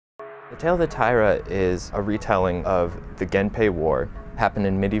The Tale of the Taira is a retelling of the Genpei War, happened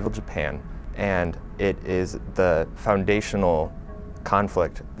in medieval Japan, and it is the foundational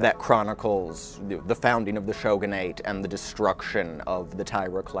conflict that chronicles the founding of the shogunate and the destruction of the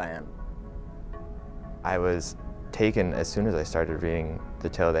Taira clan. I was taken as soon as I started reading The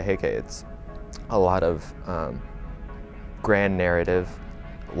Tale of the Heike. It's a lot of grand narrative,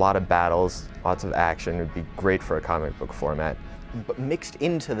 a lot of battles, lots of action. It would be great for a comic book format. But mixed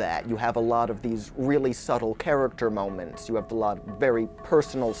into that, you have a lot of these really subtle character moments. You have a lot of very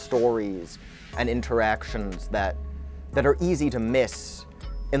personal stories and interactions that are easy to miss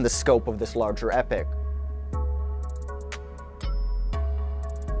in the scope of this larger epic.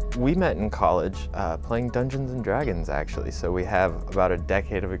 We met in college playing Dungeons and Dragons, actually, so we have about a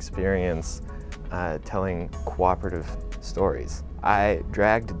decade of experience telling cooperative stories. I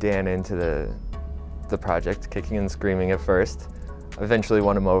dragged Dan into the project, kicking and screaming at first. Eventually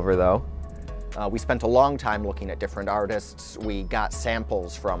won him over, though. We spent a long time looking at different artists. We got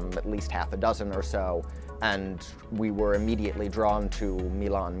samples from at least half a dozen or so, and we were immediately drawn to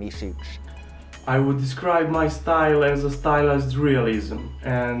Milan Misic. I would describe my style as a stylized realism,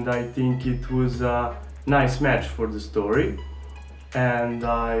 and I think it was a nice match for the story, and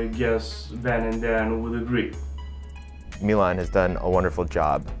I guess Ben and Dan would agree. Milan has done a wonderful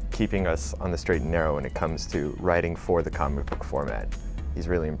job keeping us on the straight and narrow when it comes to writing for the comic book format. He's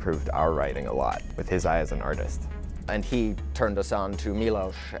really improved our writing a lot with his eye as an artist. And he turned us on to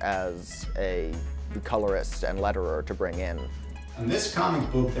Milos as a colorist and letterer to bring in. In this comic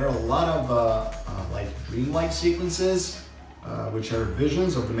book, there are a lot of like dreamlike sequences, which are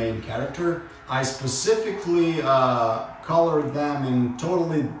visions of the main character. I specifically colored them in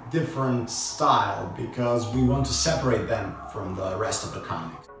totally different style because we want to separate them from the rest of the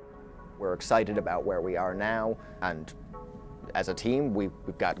comic. We're excited about where we are now, and as a team, we've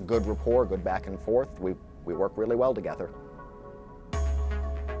got good rapport, good back and forth. We work really well together.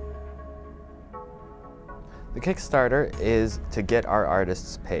 The Kickstarter is to get our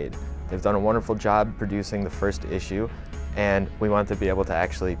artists paid. They've done a wonderful job producing the first issue, and we want to be able to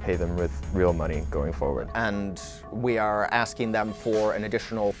actually pay them with real money going forward. And we are asking them for an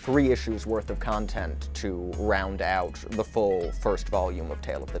additional 3 issues worth of content to round out the full first volume of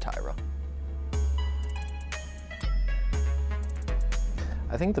Tale of the Taira.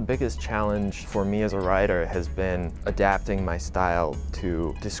 I think the biggest challenge for me as a writer has been adapting my style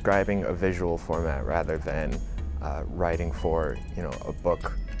to describing a visual format rather than writing for, a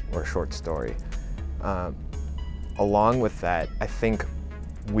book or a short story. Along with that, I think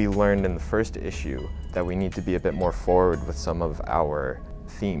we learned in the first issue that we need to be a bit more forward with some of our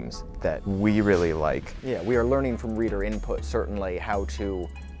themes that we really like. Yeah, we are learning from reader input, certainly, how to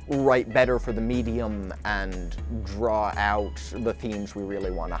write better for the medium and draw out the themes we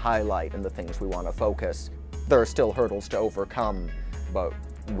really want to highlight and the things we want to focus. There are still hurdles to overcome, but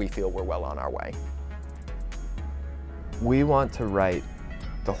we feel we're well on our way. We want to write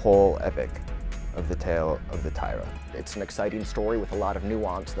the whole epic of the Tale of the Taira. It's an exciting story with a lot of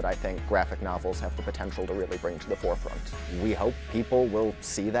nuance that I think graphic novels have the potential to really bring to the forefront. We hope people will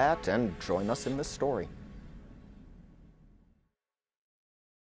see that and join us in this story.